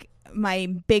my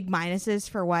big minuses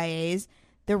for YAs.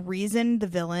 The reason the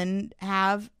villain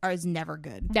is never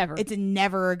good. Never. It's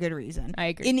never a good reason. I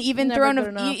agree. In even Never Throne good of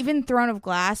enough. even Throne of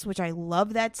Glass, which I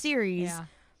love that series. Yeah.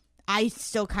 I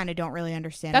still kind of don't really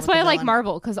understand. That's why I like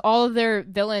Marvel, because all of their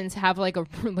villains have like a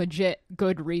legit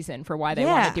good reason for why they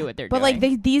want to do what they're doing. But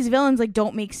like these villains like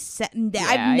don't make sense.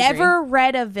 I've never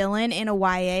read a villain in a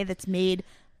YA that's made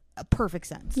perfect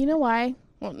sense. You know why?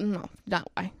 Well, no, not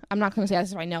why. I'm not going to say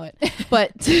that's if I know it,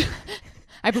 but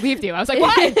I believed you. I was like,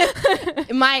 why?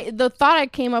 The thought I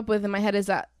came up with in my head is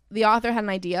that the author had an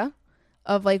idea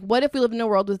of like, what if we live in a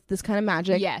world with this kind of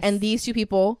magic, and these two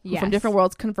people from different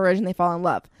worlds converge and they fall in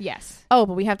love? Yes. Oh,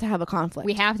 but we have to have a conflict.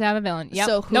 We have to have a villain. Yep.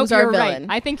 So who's our villain?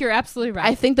 Right. I think you're absolutely right.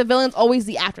 I think the villain's always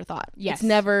the afterthought. Yes. It's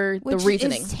never the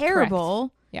reasoning. Which is terrible.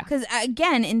 Correct. Yeah. Because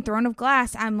again, in Throne of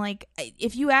Glass, I'm like,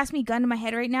 if you ask me gun to my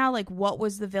head right now, like what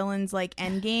was the villain's like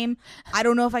end game? I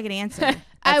don't know if I could answer.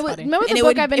 I would remember the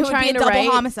book I've been trying to write.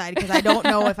 Double homicide, because I don't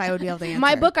know if I would be able to answer.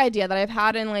 My book idea that I've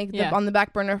had in like on the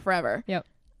back burner forever. Yep.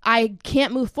 I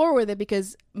can't move forward with it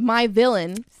because my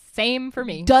villain, same for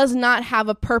me, does not have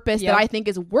a purpose that I think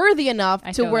is worthy enough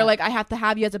to where like I have to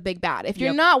have you as a big bad. If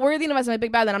you're not worthy enough as a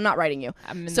big bad, then I'm not writing you.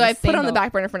 So I put it on the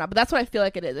back burner for now. But that's what I feel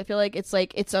like it is. I feel like it's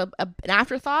an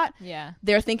afterthought. Yeah,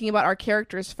 they're thinking about our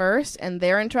characters first and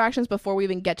their interactions before we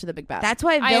even get to the big bad. That's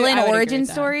why villain origin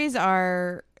stories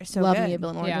are so love good. me a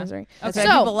villain origin story. Okay. So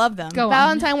people love them.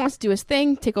 Valentine wants to do his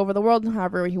thing, take over the world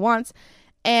however he wants,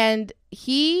 and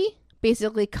he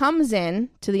basically comes in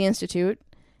to the Institute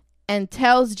and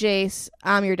tells Jace,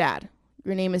 I'm your dad.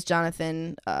 Your name is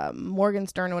Jonathan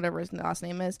Morgenstern, or whatever his last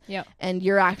name is. Yep. And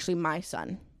you're actually my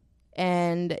son.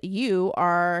 And you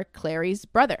are Clary's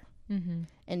brother. Mm-hmm.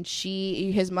 And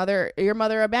your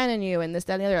mother abandoned you, and this,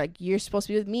 that, and the other. Like, you're supposed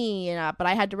to be with me, but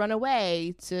I had to run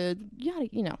away to,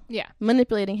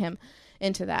 manipulating him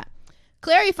into that.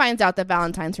 Clary finds out that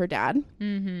Valentine's her dad,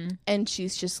 and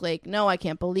she's just like, no, I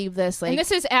can't believe this. Like, and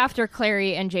this is after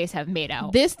Clary and Jace have made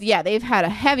out. They've had a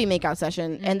heavy makeout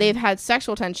session, and they've had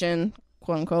sexual tension,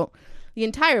 quote unquote, the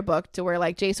entire book, to where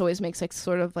like Jace always makes like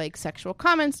sort of like sexual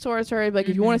comments towards her, like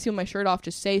if you want to see my shirt off,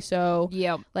 just say so.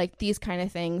 Yep. Like these kind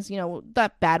of things,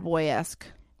 that bad boy-esque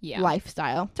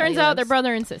lifestyle. Turns out they're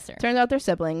brother and sister. Turns out they're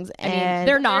siblings, and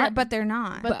they're not, but they're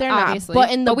not. But they're obviously.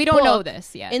 not. But we don't know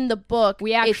this yet. In the book,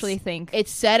 we actually think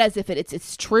it's said as if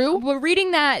it's true. Well,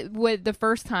 reading that with the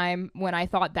first time when I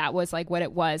thought that was like what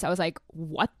it was, I was like,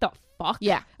 what the fuck?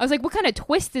 Yeah. I was like, what kind of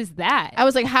twist is that? I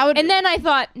was like, how? And then I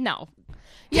thought, no.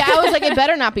 Yeah, I was like, it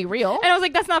better not be real. And I was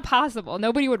like, that's not possible.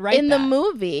 Nobody would write in that. The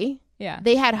movie. Yeah.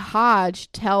 They had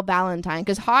Hodge tell Valentine,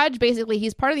 because Hodge basically,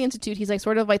 he's part of the Institute. He's like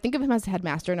sort of like, think of him as the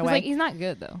headmaster in a way. Like, he's not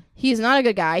good though. He's not a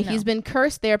good guy. No. He's been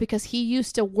cursed there because he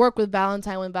used to work with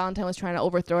Valentine when Valentine was trying to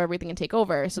overthrow everything and take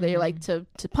over. So they're like, to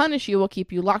punish you, we'll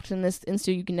keep you locked in this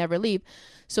institute. You can never leave.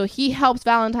 So he helps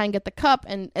Valentine get the cup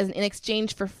and in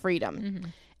exchange for freedom. Mm-hmm.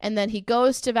 And then he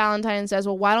goes to Valentine and says,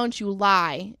 well, why don't you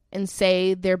lie and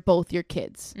say they're both your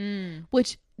kids?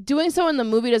 Which, doing so in the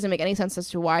movie doesn't make any sense as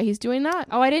to why he's doing that.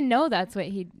 Oh, I didn't know that's what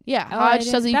he... Yeah, Hodge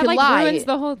says that you can like lie. That ruins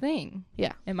the whole thing.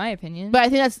 Yeah. In my opinion. But I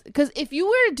think that's... Because if you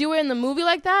were to do it in the movie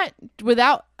like that,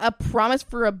 without a promise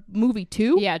for a movie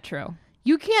 2... Yeah, true.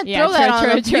 You can't throw that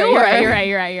on the viewer.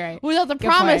 You're right. Without the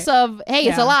promise of, hey,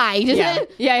 it's a lie.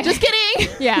 Just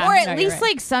kidding. Yeah. Or at least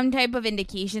like some type of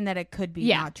indication that it could be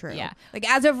not true. Yeah. Like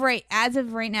as of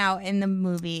right now in the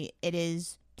movie, it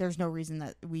is. There's no reason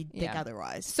that we think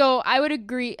otherwise. So I would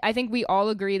agree. I think we all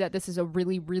agree that this is a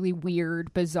really, really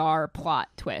weird, bizarre plot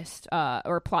twist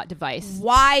or plot device.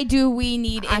 Why do we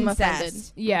need I'm incest?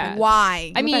 offended. Yeah.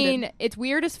 Why? I mean, it's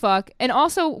weird as fuck. And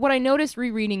also, what I noticed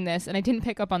rereading this, and I didn't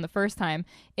pick up on the first time,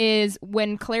 is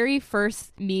when Clary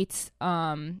first meets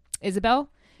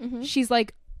Isabel, she's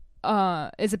like,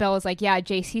 Isabel is like, yeah,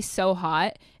 Jace, he's so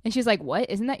hot. And she's like, what?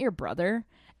 Isn't that your brother?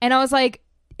 And I was like,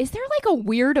 is there like a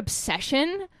weird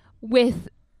obsession with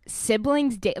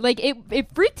siblings? Like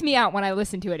it freaked me out when I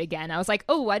listened to it again. I was like,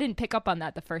 oh, I didn't pick up on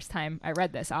that the first time I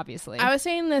read this. Obviously, I was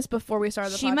saying this before we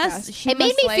started the podcast. It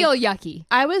made me feel yucky.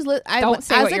 Don't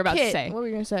say what you're about to say. What were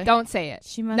you gonna say? Don't say it.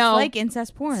 She must like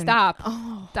incest porn. Stop.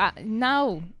 Oh.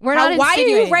 No, we're not. Why are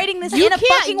you writing this in a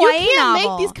fucking YA novel? You can't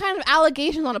make these kind of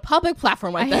allegations on a public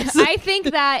platform like this. I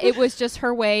think that it was just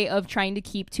her way of trying to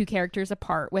keep two characters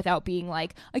apart without being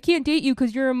like, I can't date you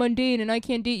because you're a mundane, and I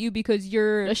can't date you because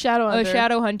you're a shadow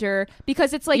hunter.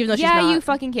 Because it's like, yeah, you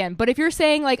fucking can. But if you're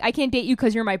saying like, I can't date you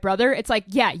because you're my brother, it's like,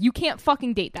 yeah, you can't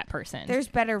fucking date that person. There's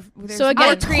so again,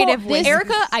 more creative ways.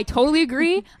 Erica, I totally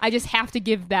agree. I just have to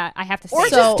give that. I have to say, or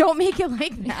just don't make it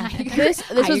like that. This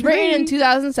was written in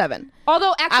 2007.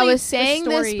 Although actually, I was saying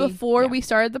this before we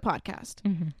started the podcast.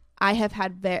 I have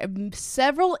had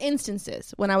several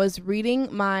instances when I was reading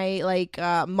my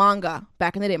manga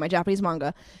back in the day, my Japanese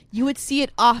manga. You would see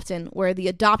it often where the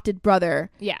adopted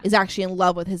brother is actually in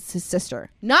love with his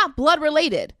sister. Not blood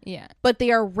related. Yeah. But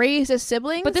they are raised as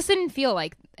siblings. But this didn't feel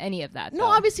like any of that, though. No,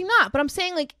 obviously not. But I'm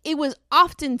saying, like, it was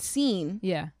often seen.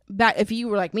 Yeah. Back if you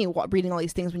were like me, reading all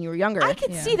these things when you were younger. I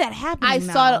could see that happening. I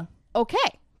saw it. Okay.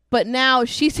 But now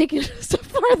she's taking it a step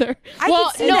further.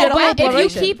 But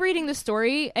if you keep reading the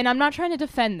story, and I'm not trying to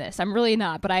defend this, I'm really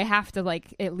not, but I have to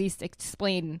like at least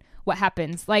explain what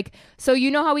happens. Like, so you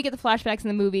know how we get the flashbacks in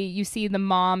the movie, you see the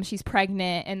mom, she's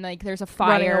pregnant, and like there's a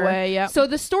fire. Running away, yeah. So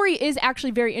the story is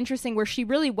actually very interesting where she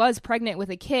really was pregnant with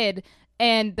a kid,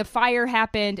 and the fire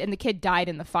happened, and the kid died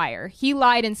in the fire. He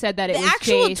lied and said that it was Jace.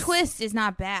 The actual twist is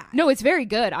not bad. No, it's very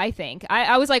good, I think.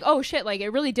 I was like, oh, shit, like, it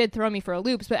really did throw me for a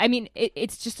loop. But, I mean,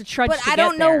 it's just a trudge to get there. But I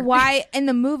don't know why, in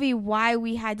the movie, why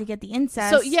we had to get the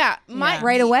incest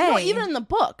right away. No, even in the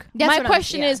book. My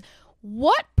question is,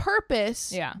 what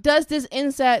purpose does this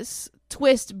incest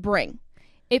twist bring?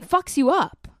 It fucks you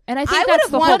up. And I think that's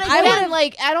the whole point. I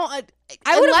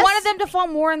would have wanted them to fall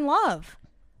more in love.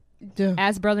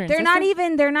 As brother and they're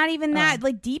sister? not even that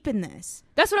like deep in this.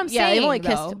 That's what I'm saying. They've only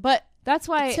kissed, but that's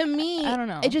why to me, I don't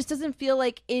know. It just doesn't feel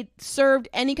like it served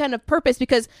any kind of purpose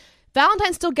because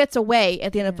Valentine still gets away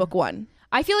at the end of book 1.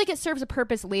 I feel like it serves a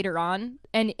purpose later on,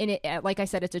 and it, like I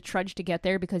said, it's a trudge to get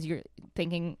there because you're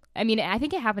thinking. I mean, I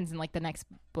think it happens in like the next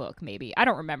book, maybe. I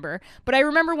don't remember, but I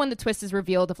remember when the twist is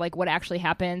revealed of like what actually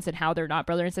happens and how they're not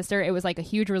brother and sister. It was like a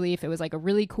huge relief. It was like a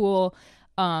really cool.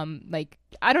 Like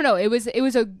I don't know, it was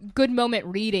a good moment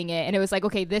reading it, and it was like,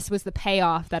 okay, this was the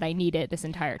payoff that I needed this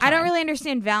entire time. I don't really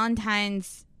understand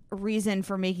Valentine's reason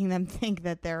for making them think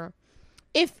that they're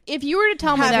if you were to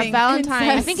tell me that Valentine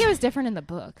I think it was different in the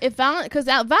book. Because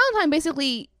Valentine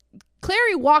basically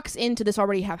Clary walks into this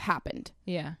already have happened.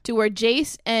 Yeah. To where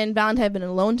Jace and Valentine have been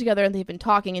alone together and they've been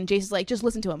talking, and Jace is like, just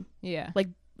listen to him. Yeah. Like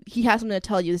he has something to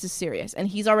tell you, this is serious. And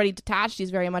he's already detached.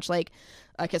 He's very much like,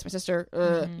 I kissed my sister,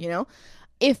 you know?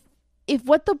 If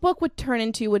what the book would turn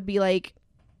into would be like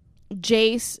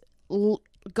Jace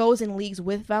goes in leagues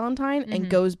with Valentine and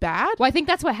goes bad. Well, I think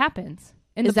that's what happens.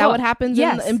 Is that what happens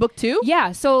in book 2?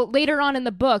 Yeah. So later on in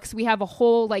the books, we have a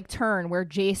whole like turn where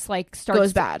Jace like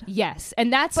goes bad. Yes,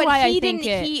 and that's why I think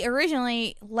he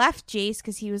originally left Jace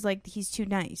because he was like he's too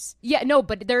nice. Yeah. No,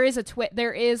 but there is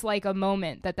there is like a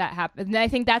moment that happened, and I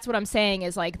think that's what I'm saying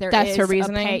is like that's her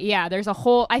reasoning. There's a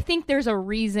whole. I think there's a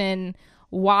reason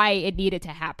why it needed to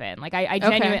happen. Like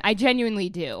I genuinely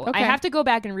do. Okay. I have to go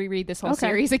back and reread this whole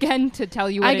series again to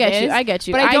tell you what it is. I get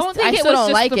you. But I don't think it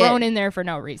was just thrown in there for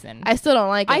no reason. I still don't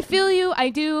like it. I feel you.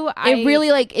 I do. It really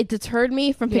it deterred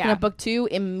me from picking up book 2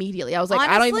 immediately. I was like,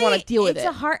 honestly, I don't even want to deal with it. It's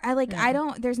a hard. I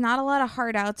don't. There's not a lot of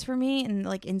hard outs for me, and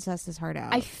like incest is hard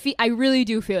out. I really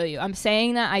do feel you. I'm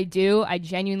saying that I do. I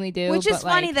genuinely do. Which is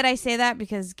funny that I say that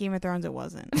because Game of Thrones it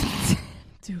wasn't.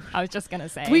 Dude. I was just gonna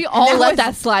say we all let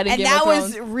that slide in Game of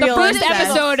Thrones. And that was real. The first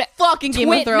episode, fucking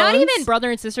Game of Thrones. Not even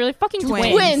brother and sister, like fucking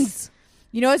twins.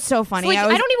 You know, it's so funny. Like, I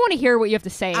don't even want to hear what you have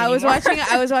to say. I was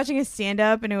watching a stand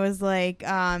up, and it was like, you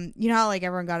know how like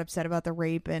everyone got upset about the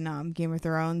rape in Game of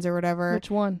Thrones or whatever. Which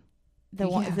one? The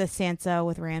Sansa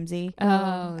with Ramsay.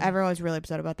 Oh, everyone was really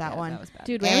upset about that one. That was bad.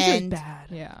 Dude, Ramsay was bad.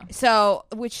 Yeah. So,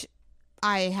 which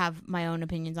I have my own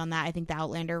opinions on that. I think the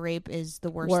Outlander rape is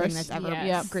the worst thing that's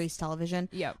ever graced television.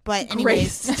 Yep. But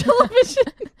anyways, television,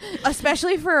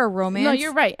 especially for a romance. No,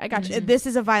 you're right. I got you. This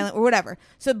is a violent or whatever.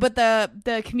 So, but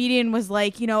the comedian was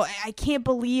like, you know, I can't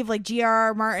believe like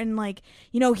G.R.R. Martin, like,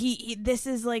 you know,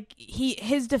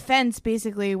 his defense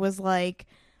basically was like,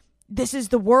 this is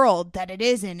the world that it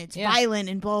is in. It's violent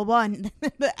and blah, blah,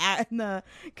 blah. And the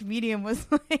comedian was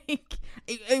like,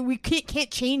 we can't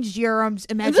change G.R.R.'s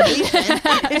imagination.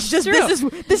 It's just,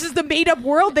 this is the made up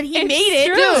world that he made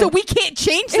it. So we can't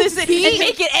change this and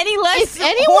make it any less If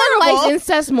anyone likes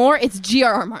incest more, it's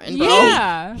G.R.R. Martin, bro.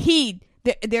 Yeah.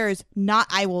 There is not,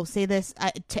 I will say this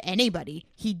to anybody,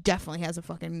 he definitely has a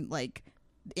fucking like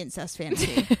incest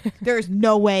fantasy. There is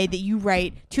no way that you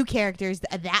write two characters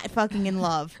that fucking in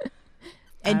love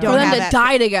and don't for them have to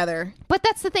die together. But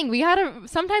that's the thing. We gotta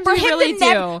sometimes we really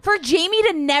do. For Jamie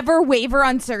to never waver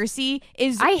on Cersei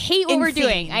is I hate what insane. we're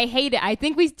doing. I hate it. I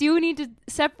think we do need to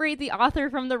separate the author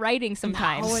from the writing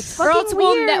sometimes. No, it's or else fucking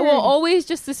we'll weird. we'll always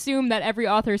just assume that every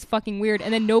author is fucking weird,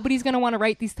 and then nobody's gonna want to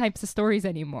write these types of stories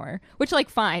anymore. Which, like,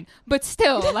 fine, but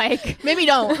still, like, maybe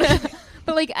don't.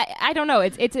 But like, I don't know.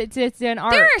 It's an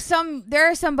art. There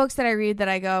are some books that I read that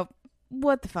I go,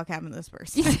 what the fuck happened to this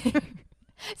person?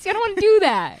 See, I don't want to do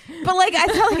that. But like, I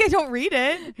feel like I don't read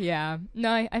it. Yeah.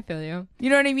 No, I feel you. You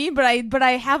know what I mean? But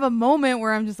I have a moment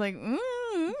where I'm just like,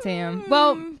 Damn.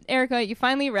 Well, Erica, you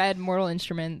finally read Mortal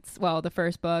Instruments. Well, the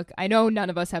first book. I know none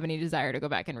of us have any desire to go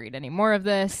back and read any more of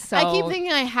this. So I keep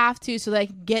thinking I have to so that I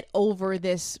can get over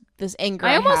this anger.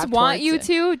 I almost have want you towards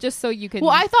it. to, just so you can. Well,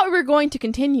 I thought we were going to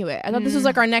continue it. I thought this was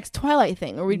like our next Twilight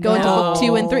thing, where we'd go into book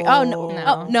 2 and 3. Oh no. No.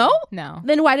 Oh, no? No.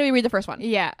 Then why do we read the first one?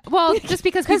 Yeah. Well, just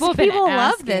because people have been love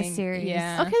asking. this series.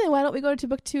 Yeah. Okay, then why don't we go to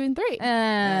book 2 and 3?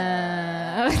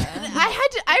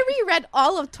 I reread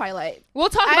all of Twilight. We'll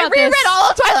talk I about reread this.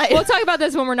 all of Twilight. We'll talk about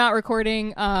this when we're not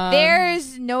recording.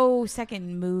 There's no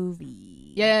second movie.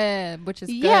 Yeah, which is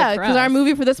good yeah, for because our us.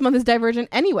 movie for this month is Divergent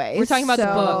anyway. We're talking about the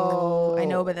book. Oh, I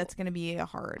know, but that's gonna be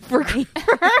hard For for me.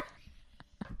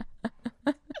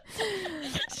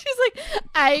 She's like,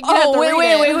 I Oh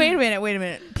wait a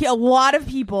minute. A lot of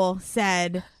people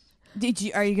said,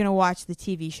 are you gonna watch the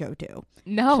TV show too?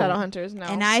 No. Shadowhunters, no.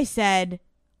 And I said,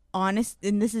 honest,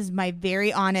 and this is my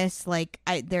very honest,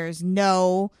 there's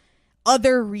no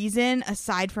other reason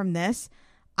aside from this.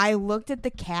 I looked at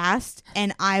the cast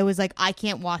and I was like, I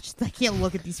can't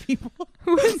look at these people.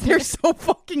 They're so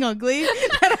fucking ugly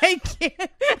that I can't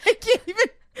even.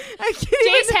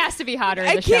 Jace has to be hotter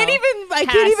in the show. I can't even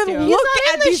look He's at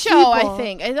not in the these show, people. I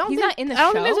think. I don't He's think, not in the I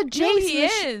don't show? think there's a No, Jace. he in the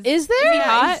sh- is. Is there? Is he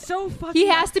hot? He's so fucking. He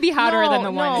has to be hotter than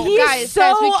the one. He's guys,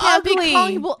 so we can't be ugly.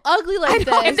 calling people ugly like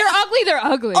this. If they're ugly, they're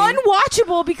ugly.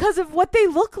 Unwatchable because of what they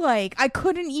look like. I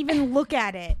couldn't even look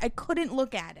at it.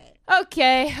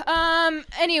 Okay.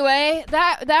 Anyway,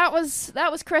 that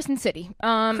was Crescent City.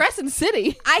 Crescent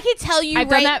City. I could tell you. I've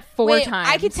done that 4 times.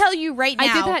 I could tell you right now.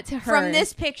 I did that to her. From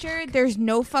this picture. There's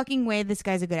no fucking way this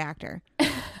guy's a good actor.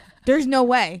 There's no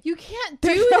way. You can't do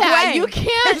There's no that. way. You can't.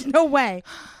 There's no way.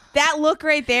 That look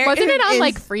right there. Wasn't it on is-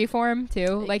 like Freeform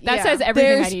too? Like that Yeah. says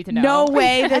everything There's I need to know. no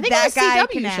way I that think it that was guy CW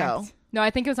can show. act. No, I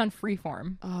think it was on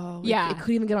Freeform. Oh, Yeah. It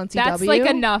couldn't even get on CW. That's like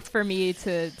enough for me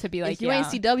to be like, If you yeah, ain't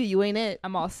CW, you ain't it.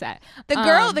 I'm all set.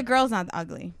 The girl's not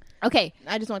ugly. Okay,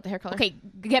 I just want the hair color. okay,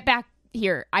 get back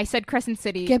here. I said Crescent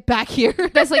City. Get back here.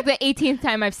 That's like the 18th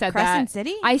time I've said Crescent that.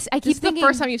 City? I This keep is the thinking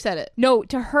first time you've said it. No,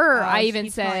 to her, Oh, I she even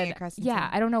keeps calling said, it Crescent yeah,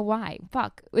 City. I don't know why.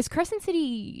 Fuck. Was Crescent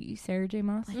City Sarah J.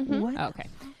 Maas? What? Oh, okay.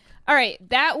 All right.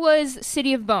 That was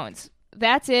City of Bones.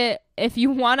 That's it. If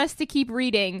you want us to keep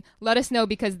reading, let us know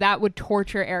because that would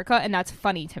torture Erica, and that's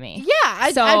funny to me. Yeah,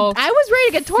 I So, was ready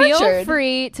to get tortured. Feel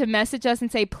free to message us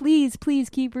and say, please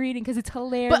keep reading because it's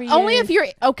hilarious. But only if you're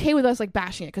okay with us like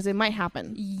bashing it, because it might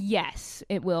happen. Yes,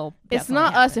 it will. It's definitely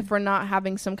not us happen. if we're not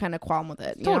having some kind of qualm with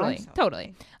it. you know?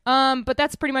 Totally. But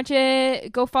that's pretty much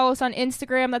it. Go follow us on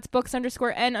Instagram. That's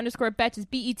books_n_betches,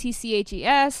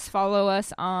 BETCHES. Follow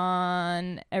us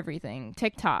on everything.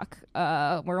 TikTok.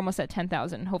 We're almost at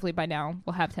 10,000. Hopefully by now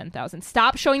we'll have 10,000.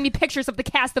 Stop showing me pictures of the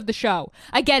cast of the show.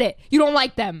 I get it. You don't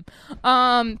like them.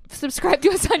 Subscribe to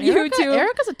us on YouTube.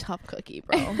 Erica's a tough cookie,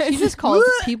 bro. She just calls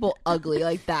people ugly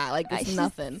like that. Like it's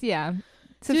nothing. Yeah.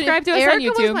 Dude, Subscribe to if us Erica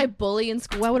on YouTube. was my bully in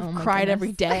school, I would have Oh my cried goodness.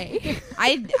 every day.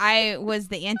 I was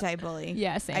the anti-bully.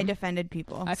 Yeah, same. I defended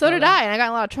people. So feel did that. I, and I got in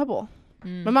a lot of trouble.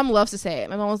 My mom loves to say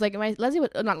it. My mom was like,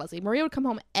 Maria would come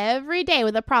home every day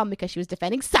with a problem because she was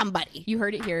defending somebody. You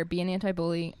heard it here. Be an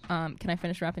anti-bully. Can I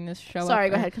finish wrapping this show up?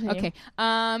 Sorry, go ahead, continue.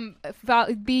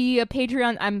 Okay. Be a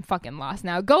Patreon. I'm fucking lost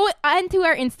now. Go onto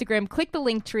our Instagram. Click the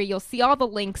link tree. You'll see all the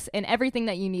links and everything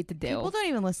that you need to do. People don't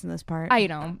even listen to this part. I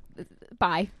know.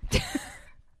 Bye.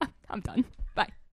 I'm done.